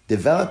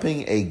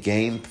developing a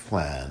game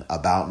plan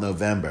about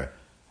November,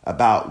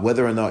 about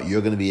whether or not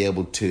you're going to be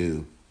able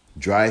to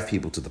drive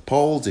people to the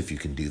polls, if you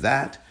can do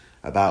that,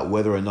 about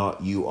whether or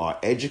not you are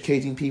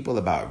educating people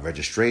about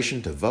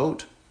registration to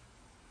vote,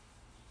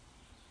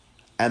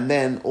 and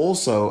then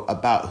also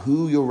about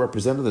who your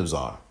representatives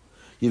are.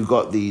 You've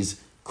got these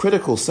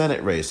critical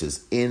Senate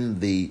races in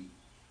the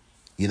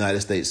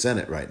United States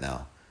Senate right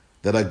now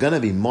that are going to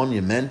be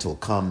monumental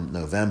come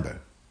November.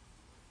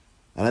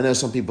 And I know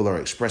some people are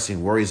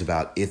expressing worries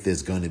about if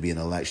there's going to be an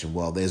election.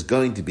 Well, there's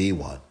going to be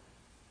one.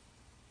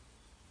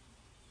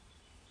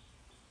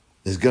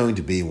 There's going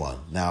to be one.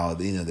 Now,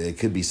 there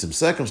could be some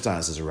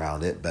circumstances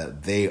around it,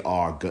 but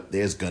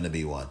there's going to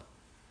be one.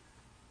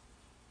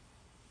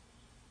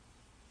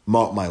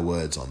 Mark my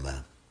words on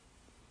that.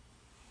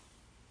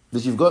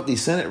 But you've got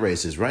these Senate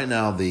races. Right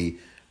now, the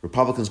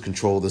Republicans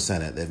control the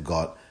Senate. They've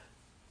got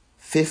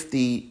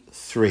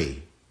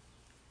 53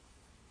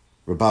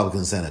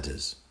 Republican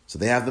senators. So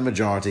they have the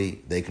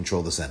majority. They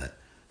control the Senate.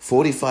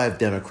 45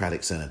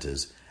 Democratic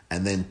senators,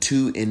 and then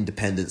 2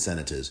 independent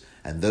senators.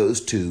 And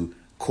those 2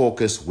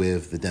 caucus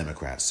with the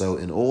Democrats. So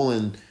in all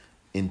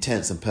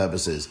intents and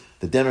purposes,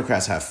 the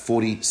Democrats have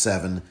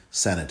 47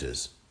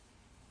 senators.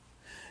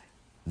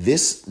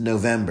 This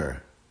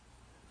November,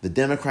 the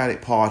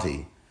Democratic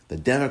Party, the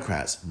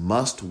Democrats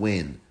must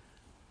win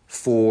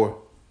 4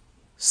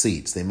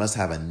 seats. They must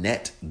have a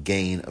net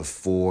gain of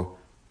 4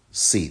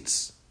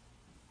 seats.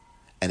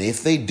 And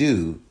if they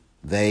do,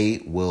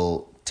 they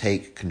will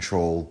take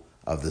control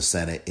of the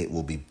Senate. It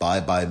will be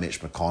bye-bye Mitch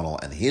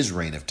McConnell and his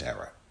reign of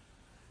terror.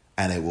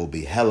 And it will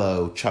be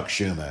hello Chuck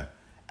Schumer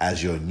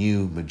as your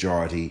new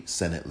majority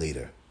Senate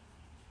leader.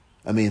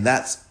 I mean,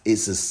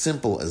 it's as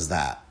simple as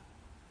that.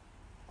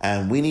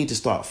 And we need to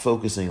start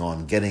focusing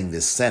on getting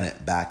this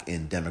Senate back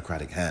in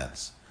Democratic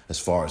hands, as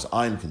far as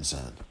I'm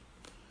concerned.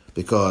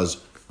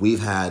 Because we've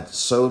had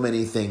so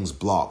many things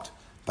blocked.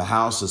 The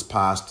House has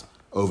passed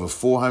over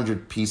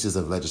 400 pieces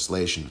of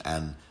legislation,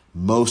 and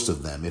most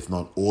of them, if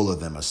not all of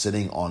them, are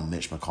sitting on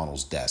Mitch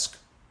McConnell's desk.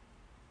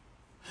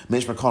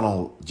 Mitch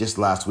McConnell just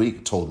last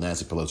week told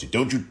Nancy Pelosi,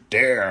 don't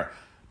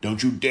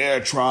you dare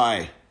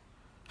try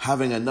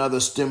having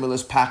another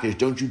stimulus package.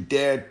 Don't you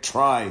dare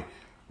try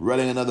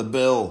running another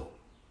bill.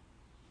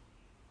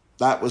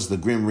 That was the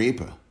Grim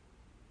Reaper,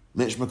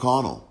 Mitch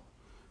McConnell,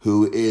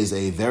 who is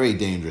a very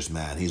dangerous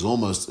man. He's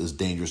almost as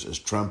dangerous as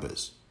Trump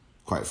is,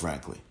 quite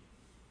frankly.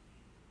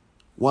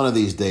 One of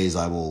these days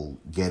I will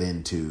get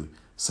into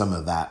some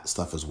of that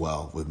stuff as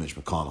well with Mitch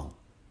McConnell.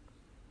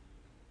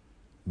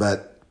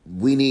 But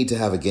we need to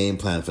have a game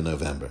plan for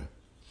November.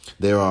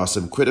 There are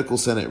some critical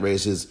Senate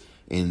races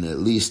in at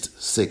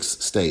least 6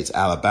 states.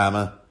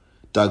 Alabama,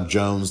 Doug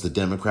Jones, the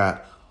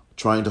Democrat,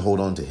 trying to hold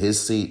on to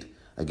his seat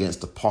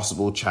against a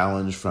possible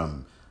challenge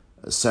from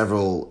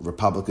several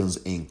Republicans,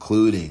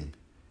 including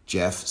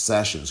Jeff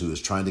Sessions, who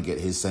is trying to get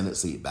his Senate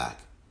seat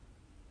back.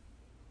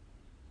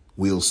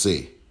 We'll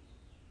see.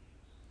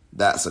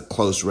 That's a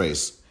close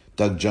race.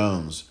 Doug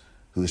Jones,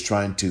 who is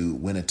trying to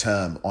win a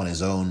term on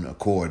his own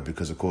accord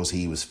because, of course,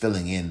 he was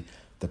filling in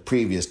the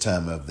previous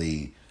term of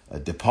the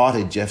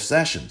departed Jeff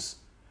Sessions.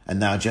 And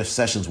now Jeff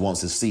Sessions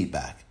wants his seat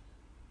back.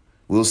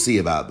 We'll see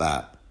about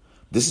that.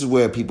 This is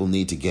where people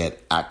need to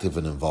get active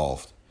and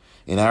involved.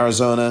 In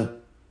Arizona,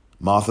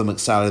 Martha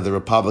McSally, the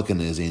Republican,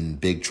 is in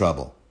big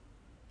trouble.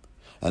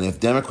 And if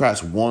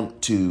Democrats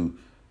want to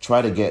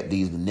try to get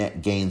these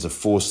net gains of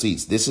 4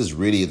 seats, this is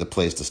really the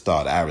place to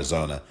start,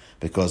 Arizona,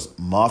 because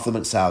Martha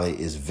McSally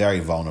is very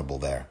vulnerable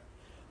there.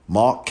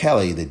 Mark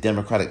Kelly, the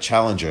Democratic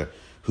challenger,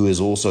 who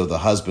is also the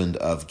husband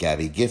of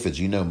Gabby Giffords.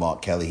 You know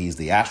Mark Kelly, he's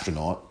the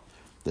astronaut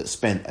that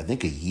spent, I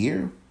think, a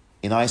year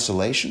in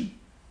isolation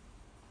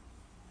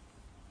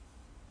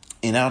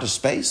in outer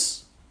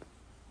space.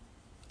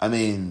 I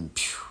mean,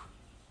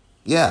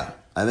 yeah,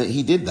 I think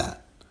he did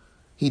that.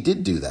 He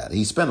did do that.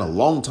 He spent a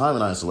long time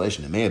in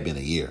isolation. It may have been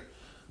a year.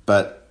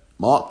 But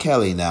Mark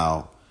Kelly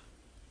now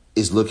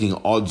is looking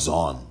odds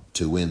on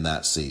to win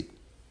that seat.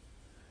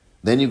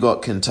 Then you've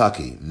got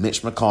Kentucky,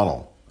 Mitch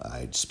McConnell.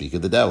 I speak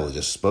of the devil, I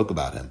just spoke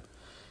about him.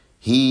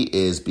 He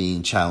is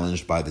being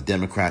challenged by the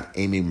Democrat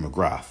Amy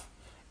McGrath.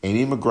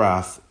 Amy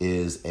McGrath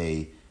is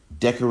a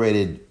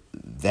decorated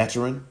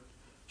veteran.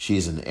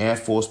 She's an Air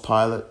Force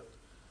pilot.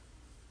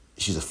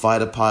 She's a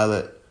fighter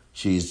pilot.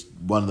 She's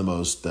one of the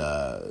most,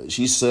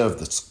 she served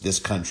this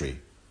country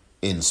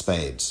in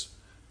spades.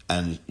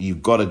 And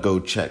you've got to go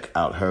check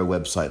out her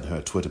website and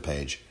her Twitter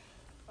page.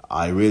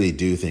 I really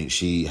do think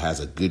she has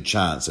a good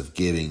chance of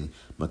giving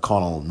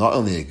McConnell not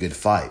only a good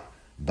fight,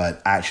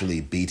 but actually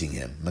beating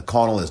him.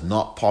 McConnell is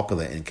not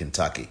popular in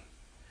Kentucky.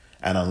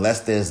 And unless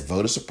there's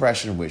voter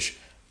suppression, which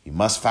you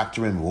must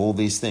factor in with all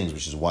these things,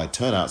 which is why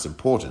turnout's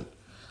important,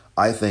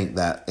 I think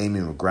that Amy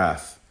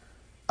McGrath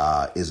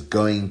is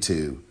going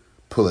to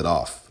pull it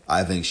off.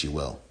 I think she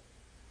will.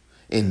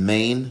 In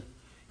Maine,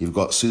 you've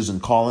got Susan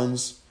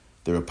Collins,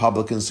 the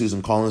Republican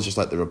Susan Collins, just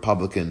like the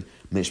Republican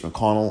Mitch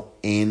McConnell,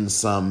 in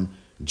some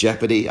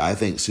jeopardy. I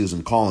think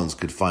Susan Collins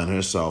could find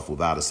herself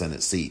without a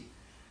Senate seat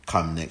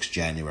come next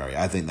January.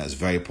 I think that's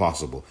very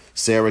possible.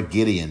 Sarah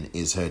Gideon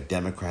is her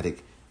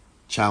Democratic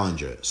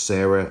challenger.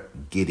 Sarah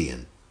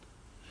Gideon.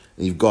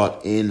 You've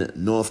got in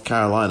North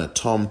Carolina,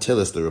 Tom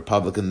Tillis, the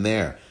Republican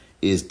there,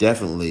 is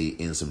definitely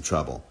in some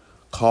trouble.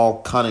 Carl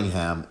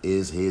Cunningham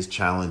is his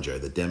challenger,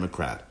 the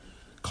Democrat.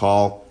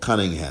 Carl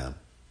Cunningham.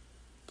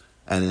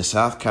 And in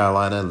South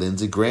Carolina,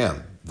 Lindsey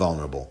Graham,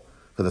 vulnerable.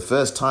 For the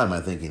first time,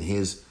 I think, in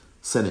his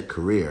Senate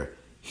career,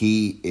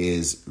 he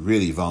is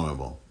really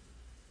vulnerable.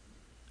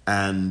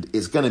 And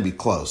it's going to be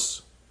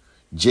close.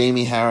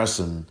 Jamie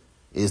Harrison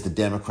is the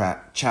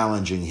Democrat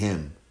challenging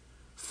him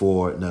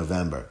for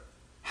November.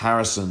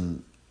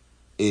 Harrison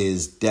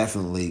is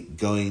definitely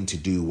going to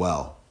do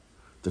well.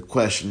 The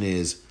question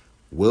is,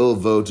 will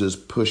voters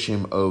push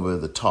him over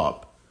the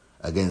top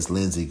against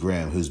Lindsey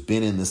Graham, who's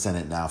been in the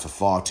Senate now for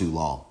far too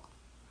long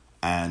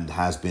and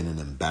has been an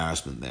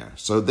embarrassment there?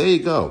 So there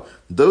you go.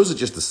 Those are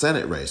just the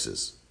Senate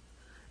races.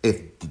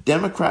 If the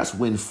Democrats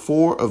win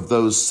 4 of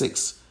those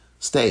 6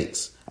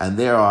 states, and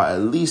there are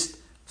at least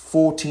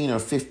 14 or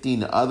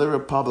 15 other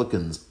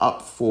Republicans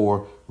up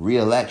for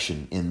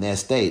re-election in their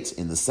states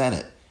in the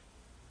Senate,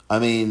 I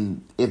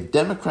mean, if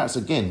Democrats,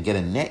 again, get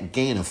a net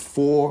gain of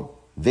 4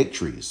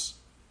 victories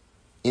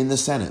in the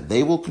Senate,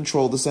 they will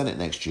control the Senate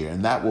next year,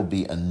 and that will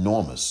be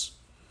enormous.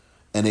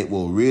 And it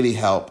will really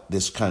help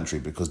this country,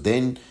 because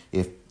then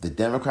if the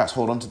Democrats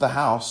hold on to the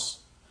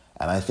House,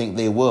 and I think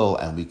they will,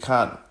 and we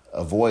can't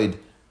avoid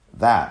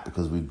that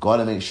because we've got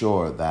to make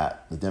sure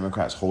that the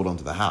Democrats hold on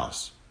to the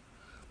House,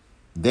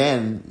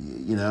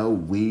 then, you know,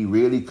 we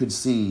really could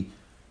see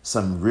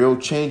some real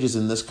changes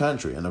in this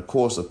country. And of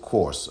course, the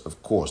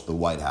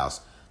White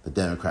House, the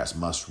Democrats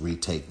must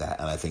retake that,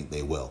 and I think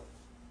they will.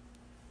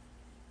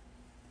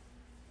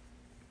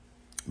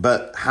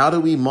 But how do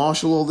we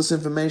marshal all this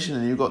information?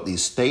 And you've got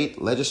these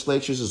state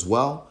legislatures as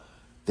well.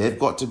 They've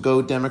got to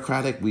go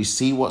Democratic. We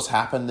see what's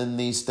happened in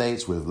these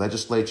states with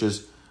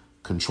legislatures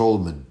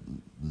controlled,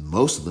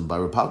 most of them by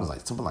Republicans,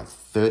 like something like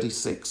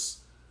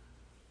 36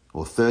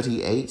 or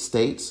 38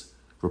 states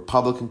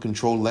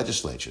Republican-controlled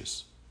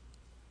legislatures.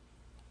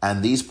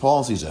 And these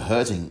policies are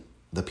hurting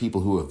the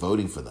people who are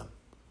voting for them.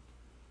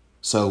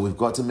 So we've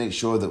got to make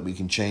sure that we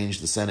can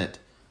change the Senate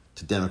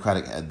to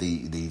Democratic,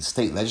 the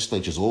state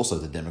legislatures also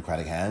to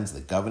Democratic hands, the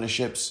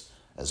governorships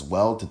as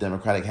well to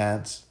Democratic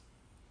hands.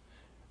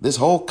 This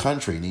whole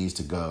country needs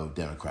to go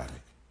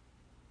Democratic.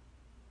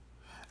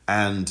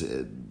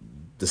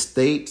 And the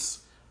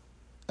states,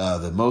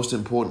 the most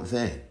important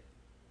thing,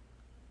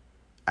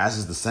 as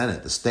is the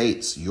Senate, the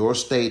states, your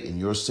state and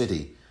your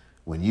city,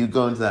 when you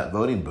go into that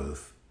voting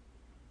booth,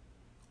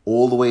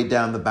 all the way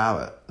down the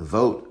ballot,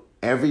 vote.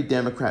 Every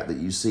Democrat that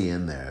you see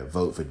in there,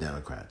 vote for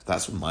Democrats.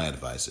 That's what my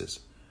advice is.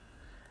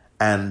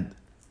 And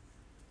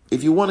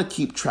if you want to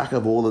keep track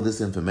of all of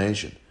this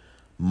information,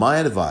 my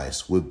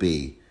advice would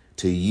be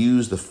to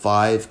use the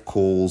 5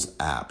 Calls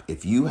app.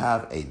 If you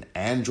have an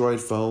Android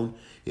phone,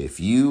 if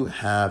you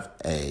have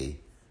an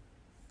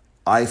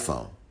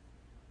iPhone,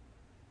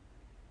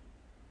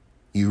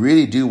 you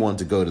really do want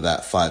to go to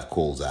that 5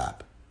 Calls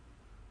app.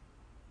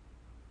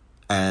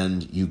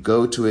 And you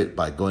go to it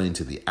by going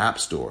to the App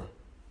Store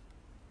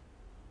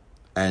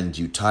and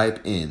you type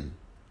in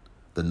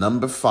the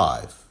number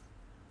 5,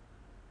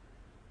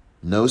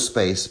 no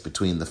space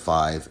between the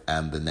 5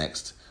 and the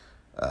next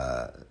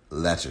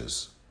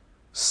letters,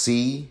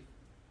 CALLS,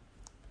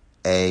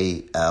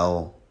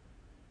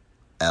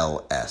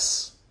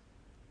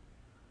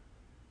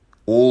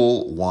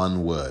 all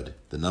one word,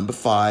 the number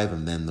 5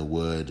 and then the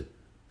word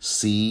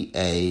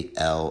CALLS,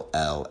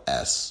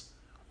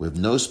 with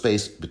no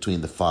space between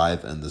the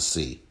 5 and the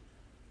C.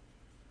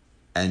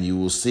 And you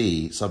will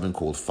see something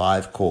called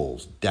 5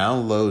 Calls.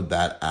 Download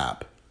that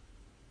app.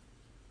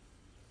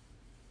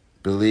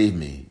 Believe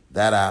me,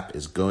 that app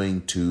is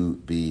going to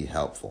be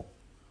helpful.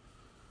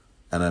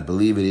 And I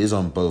believe it is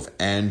on both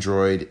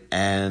Android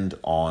and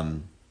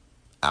on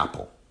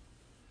Apple.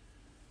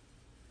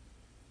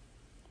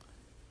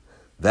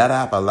 That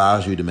app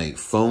allows you to make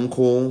phone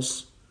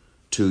calls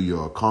to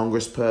your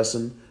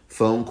congressperson,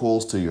 phone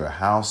calls to your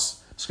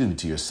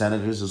to your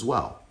senators as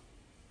well.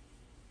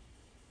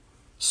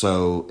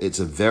 So it's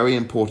a very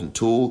important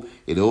tool.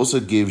 It also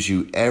gives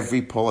you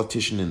every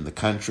politician in the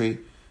country,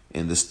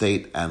 in the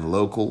state and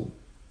local,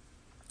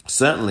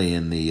 certainly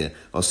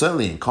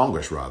in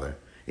Congress rather.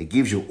 It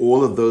gives you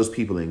all of those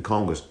people in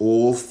Congress,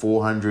 all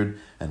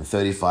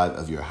 435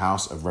 of your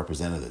House of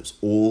Representatives,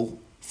 all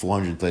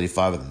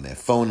 435 of them, their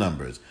phone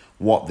numbers,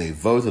 what they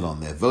voted on,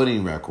 their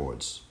voting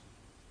records,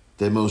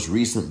 their most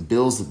recent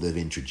bills that they've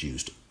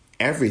introduced,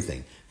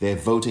 everything, their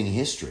voting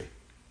history.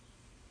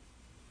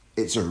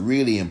 It's a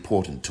really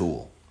important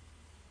tool.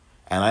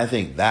 And I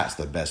think that's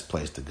the best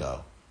place to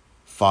go.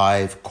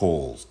 5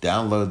 Calls.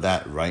 Download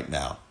that right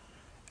now.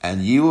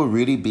 And you will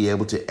really be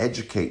able to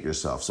educate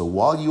yourself. So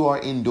while you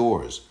are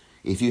indoors,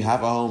 if you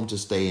have a home to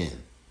stay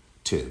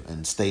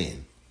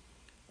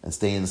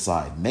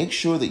inside, make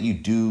sure that you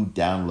do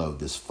download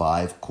this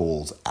 5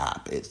 Calls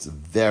app. It's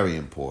very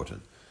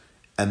important.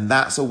 And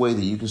that's a way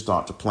that you can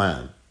start to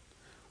plan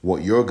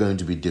what you're going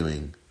to be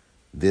doing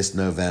this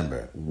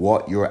November,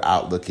 what your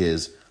outlook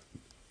is,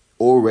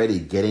 already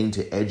getting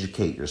to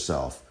educate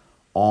yourself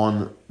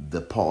on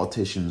the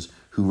politicians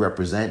who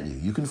represent you.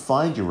 You can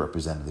find your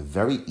representative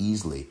very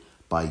easily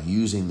by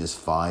using this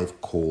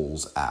 5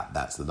 Calls app.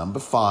 That's the number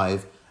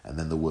 5 and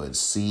then the word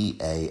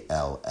CALLS.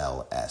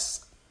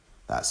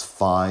 That's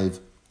 5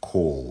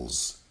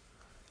 Calls.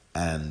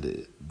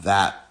 And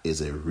that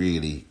is a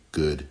really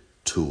good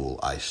tool.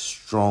 I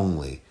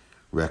strongly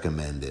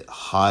recommend it,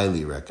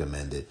 highly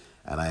recommend it,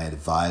 and I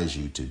advise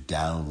you to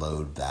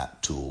download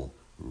that tool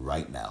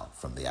right now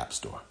from the App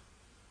Store.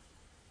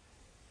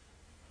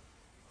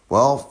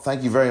 Well,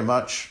 thank you very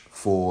much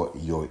for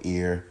your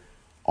ear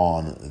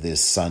on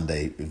this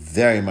Sunday.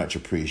 Very much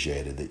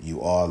appreciated that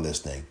you are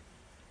listening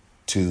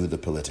to The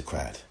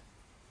Politicrat.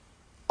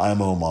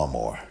 I'm Omar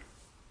Moore.